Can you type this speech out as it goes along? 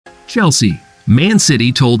Chelsea. Man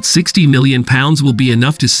City told £60 million will be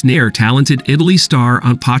enough to snare talented Italy star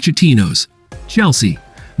on Pochettino's. Chelsea.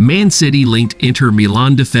 Man City linked Inter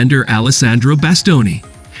Milan defender Alessandro Bastoni.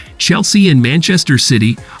 Chelsea and Manchester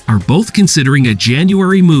City are both considering a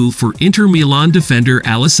January move for Inter Milan defender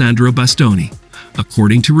Alessandro Bastoni,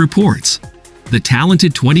 according to reports. The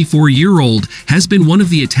talented 24-year-old has been one of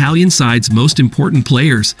the Italian side's most important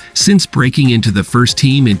players since breaking into the first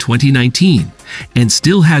team in 2019, and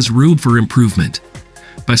still has room for improvement.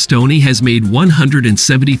 Bastoni has made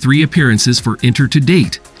 173 appearances for Inter to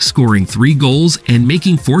date, scoring 3 goals and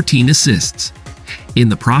making 14 assists. In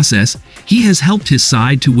the process, he has helped his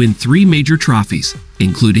side to win 3 major trophies,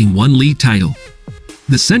 including 1 league title.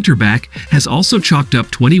 The centre-back has also chalked up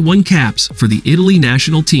 21 caps for the Italy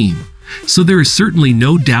national team, so there is certainly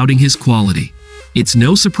no doubting his quality. It's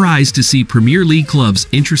no surprise to see Premier League clubs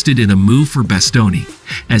interested in a move for Bastoni,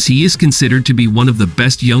 as he is considered to be one of the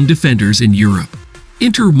best young defenders in Europe.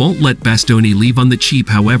 Inter won't let Bastoni leave on the cheap,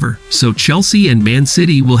 however, so Chelsea and Man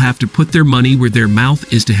City will have to put their money where their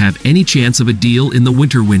mouth is to have any chance of a deal in the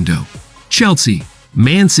winter window. Chelsea.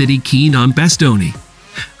 Man City keen on Bastoni.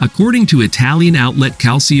 According to Italian outlet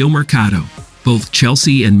Calcio Mercato, both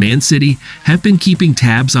Chelsea and Man City have been keeping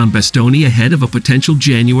tabs on Bastoni ahead of a potential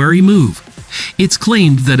January move. It's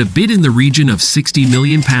claimed that a bid in the region of £60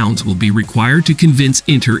 million will be required to convince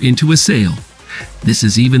Inter into a sale. This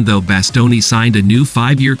is even though Bastoni signed a new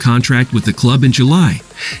 5-year contract with the club in July,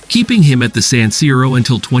 keeping him at the San Siro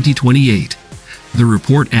until 2028. The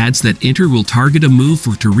report adds that Inter will target a move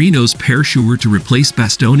for Torino's Per Schuer to replace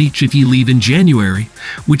Bastoni should he leave in January,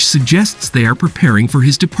 which suggests they are preparing for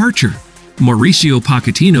his departure. Mauricio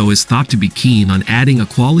Pochettino is thought to be keen on adding a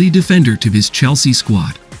quality defender to his Chelsea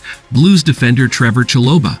squad. Blues defender Trevor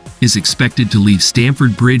Chalobah is expected to leave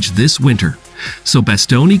Stamford Bridge this winter, so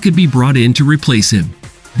Bastoni could be brought in to replace him.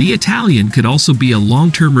 The Italian could also be a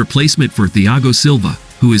long-term replacement for Thiago Silva,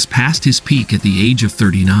 who is past his peak at the age of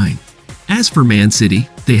 39. As for Man City,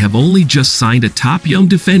 they have only just signed a top young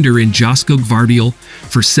defender in Josko Gvardiol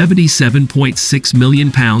for £77.6 million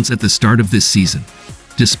at the start of this season.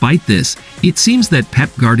 Despite this, it seems that Pep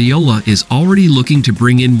Guardiola is already looking to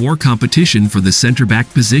bring in more competition for the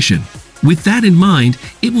centre-back position. With that in mind,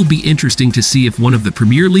 it will be interesting to see if one of the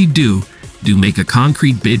Premier League do make a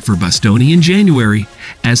concrete bid for Bastoni in January,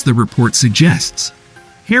 as the report suggests.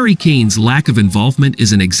 Harry Kane's lack of involvement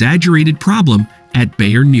is an exaggerated problem at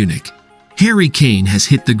Bayern Munich. Harry Kane has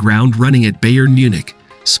hit the ground running at Bayern Munich,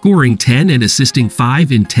 scoring 10 and assisting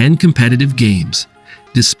 5 in 10 competitive games.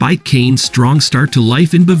 Despite Kane's strong start to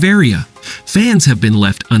life in Bavaria, fans have been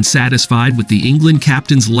left unsatisfied with the England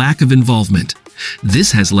captain's lack of involvement.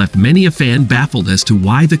 This has left many a fan baffled as to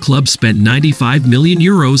why the club spent €95 million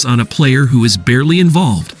on a player who is barely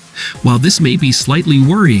involved. While this may be slightly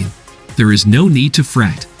worrying, there is no need to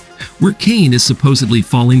fret. Where Kane is supposedly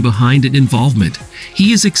falling behind in involvement,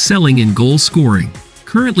 he is excelling in goal scoring,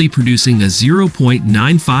 currently producing a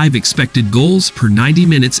 0.95 expected goals per 90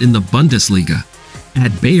 minutes in the Bundesliga.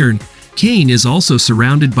 At Bayern, Kane is also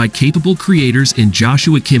surrounded by capable creators in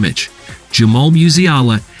Joshua Kimmich, Jamal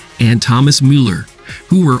Musiala, and Thomas Müller,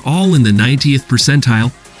 who were all in the 90th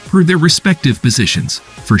percentile per their respective positions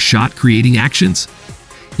for shot-creating actions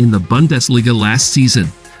in the Bundesliga last season,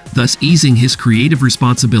 thus easing his creative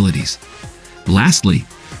responsibilities. Lastly,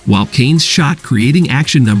 while Kane's shot-creating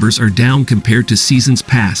action numbers are down compared to seasons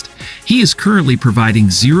past, he is currently providing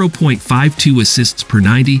 0.52 assists per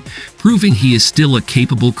 90, proving he is still a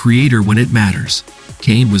capable creator when it matters.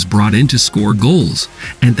 Kane was brought in to score goals,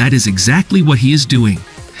 and that is exactly what he is doing.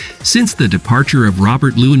 Since the departure of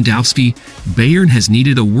Robert Lewandowski, Bayern has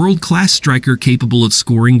needed a world-class striker capable of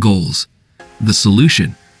scoring goals. The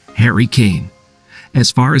solution? Harry Kane. As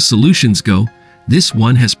far as solutions go, this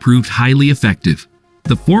one has proved highly effective.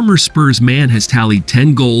 The former Spurs man has tallied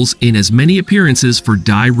 10 goals in as many appearances for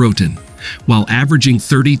Die Roten, while averaging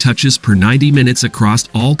 30 touches per 90 minutes across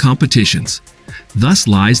all competitions. Thus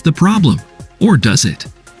lies the problem. Or does it?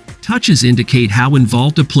 Touches indicate how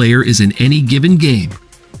involved a player is in any given game.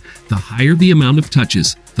 The higher the amount of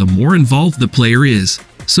touches, the more involved the player is.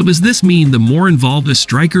 So does this mean the more involved a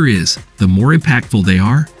striker is, the more impactful they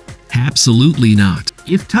are? Absolutely not.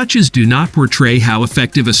 If touches do not portray how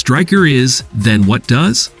effective a striker is, then what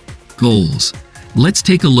does? Goals. Let's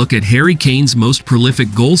take a look at Harry Kane's most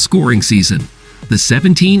prolific goal-scoring season, the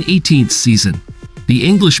 17-18 season. The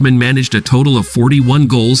Englishman managed a total of 41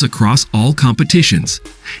 goals across all competitions.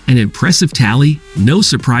 An impressive tally, no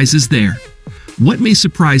surprises there. What may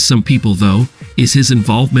surprise some people, though, is his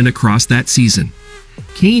involvement across that season.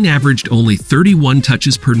 Kane averaged only 31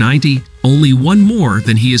 touches per 90, only one more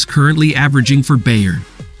than he is currently averaging for Bayern.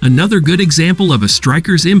 Another good example of a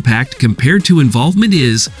striker's impact compared to involvement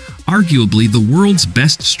is, arguably, the world's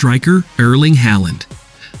best striker, Erling Haaland.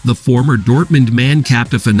 The former Dortmund man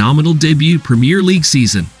capped a phenomenal debut Premier League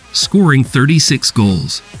season, scoring 36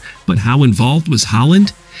 goals. But how involved was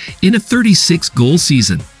Haaland? In a 36-goal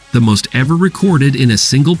season, the most ever recorded in a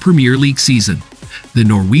single Premier League season, the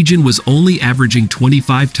Norwegian was only averaging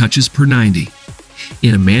 25 touches per 90.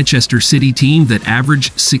 In a Manchester City team that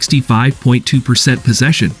averaged 65.2%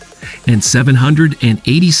 possession and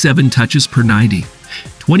 787 touches per 90,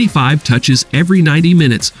 25 touches every 90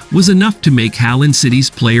 minutes was enough to make Haaland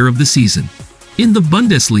City's Player of the Season. In the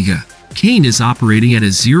Bundesliga, Kane is operating at a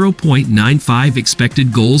 0.95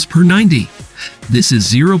 expected goals per 90. This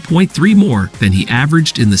is 0.3 more than he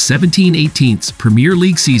averaged in the 17-18 Premier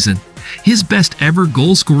League season, his best ever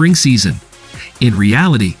goal-scoring season. In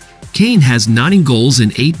reality, Kane has 9 goals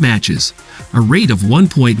in 8 matches, a rate of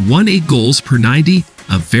 1.18 goals per 90,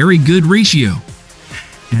 a very good ratio.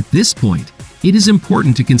 At this point, it is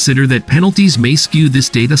important to consider that penalties may skew this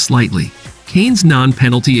data slightly. Kane's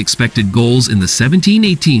non-penalty expected goals in the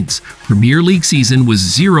 17-18 Premier League season was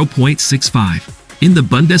 0.65. In the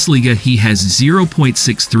Bundesliga, he has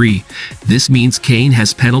 0.63. This means Kane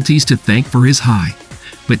has penalties to thank for his high.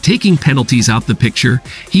 But taking penalties out the picture,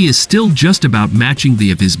 he is still just about matching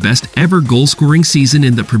the of his best ever goal-scoring season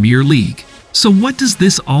in the Premier League. So what does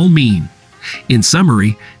this all mean? In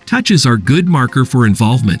summary, touches are a good marker for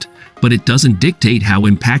involvement, but it doesn't dictate how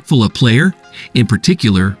impactful a player, in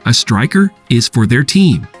particular a striker, is for their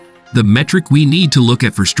team. The metric we need to look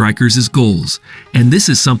at for strikers is goals, and this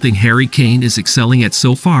is something Harry Kane is excelling at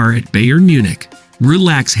so far at Bayern Munich.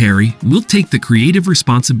 Relax, Harry, we'll take the creative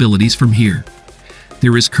responsibilities from here.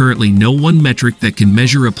 There is currently no one metric that can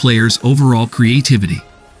measure a player's overall creativity.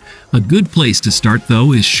 A good place to start,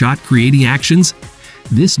 though, is shot-creating actions.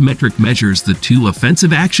 This metric measures the 2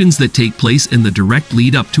 offensive actions that take place in the direct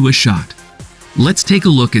lead-up to a shot. Let's take a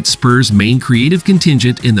look at Spurs' main creative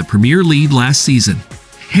contingent in the Premier League last season.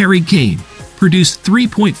 Harry Kane produced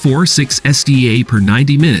 3.46 SDA per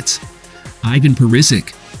 90 minutes, Ivan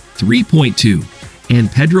Perisic 3.2,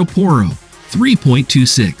 and Pedro Porro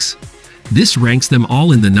 3.26. This ranks them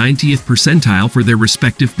all in the 90th percentile for their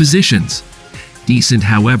respective positions. Decent,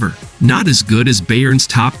 however, not as good as Bayern's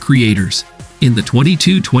top creators. In the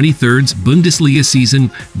 22-23 Bundesliga season,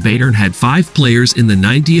 Bayern had 5 players in the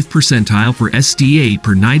 90th percentile for SDA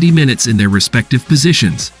per 90 minutes in their respective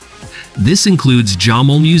positions. This includes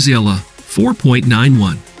Jamal Musiala,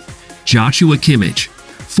 4.91, Joshua Kimmich,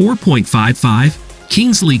 4.55,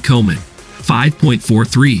 Kingsley Coman,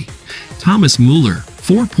 5.43, Thomas Müller,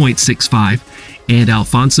 4.65, and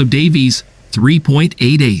Alphonso Davies,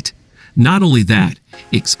 3.88. Not only that,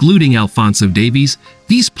 excluding Alphonso Davies,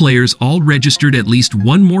 these players all registered at least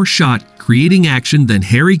one more shot creating action than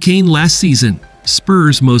Harry Kane last season,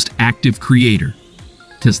 Spurs' most active creator.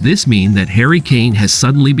 Does this mean that Harry Kane has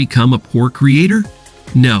suddenly become a poor creator?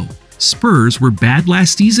 No. Spurs were bad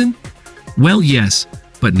last season? Well, yes,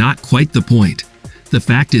 but not quite the point. The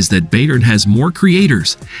fact is that Bayern has more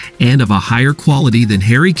creators, and of a higher quality than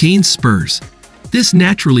Harry Kane's Spurs. This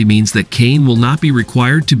naturally means that Kane will not be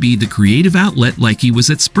required to be the creative outlet like he was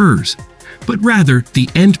at Spurs, but rather the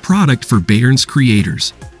end product for Bayern's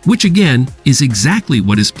creators, which again is exactly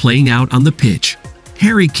what is playing out on the pitch.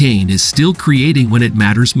 Harry Kane is still creating when it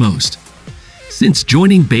matters most. Since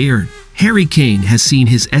joining Bayern, Harry Kane has seen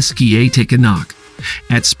his SGA take a knock.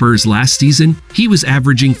 At Spurs last season, he was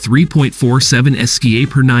averaging 3.47 SGA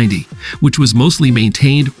per 90, which was mostly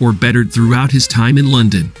maintained or bettered throughout his time in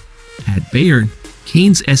London. At Bayern,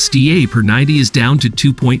 Kane's SGA per 90 is down to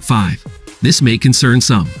 2.5. This may concern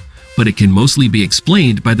some, but it can mostly be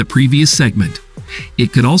explained by the previous segment.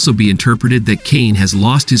 It could also be interpreted that Kane has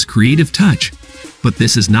lost his creative touch, but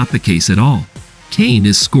this is not the case at all. Kane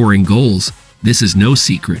is scoring goals, this is no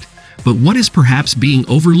secret, but what is perhaps being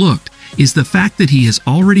overlooked is the fact that he has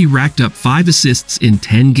already racked up 5 assists in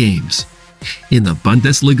 10 games. In the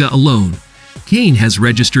Bundesliga alone, Kane has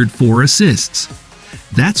registered 4 assists.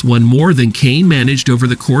 That's one more than Kane managed over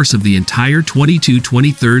the course of the entire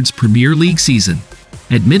 22-23 Premier League season.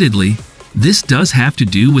 Admittedly, this does have to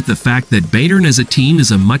do with the fact that Bayern as a team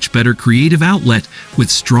is a much better creative outlet with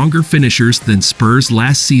stronger finishers than Spurs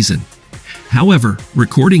last season. However,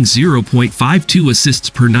 recording 0.52 assists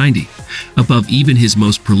per 90, above even his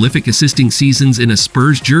most prolific assisting seasons in a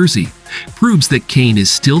Spurs jersey, proves that Kane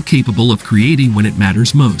is still capable of creating when it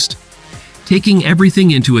matters most. Taking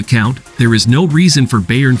everything into account, there is no reason for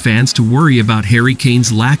Bayern fans to worry about Harry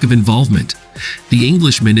Kane's lack of involvement. The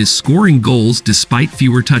Englishman is scoring goals despite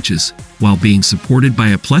fewer touches, while being supported by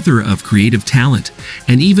a plethora of creative talent,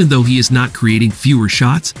 and even though he is not creating fewer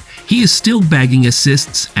shots, he is still bagging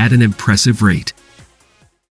assists at an impressive rate.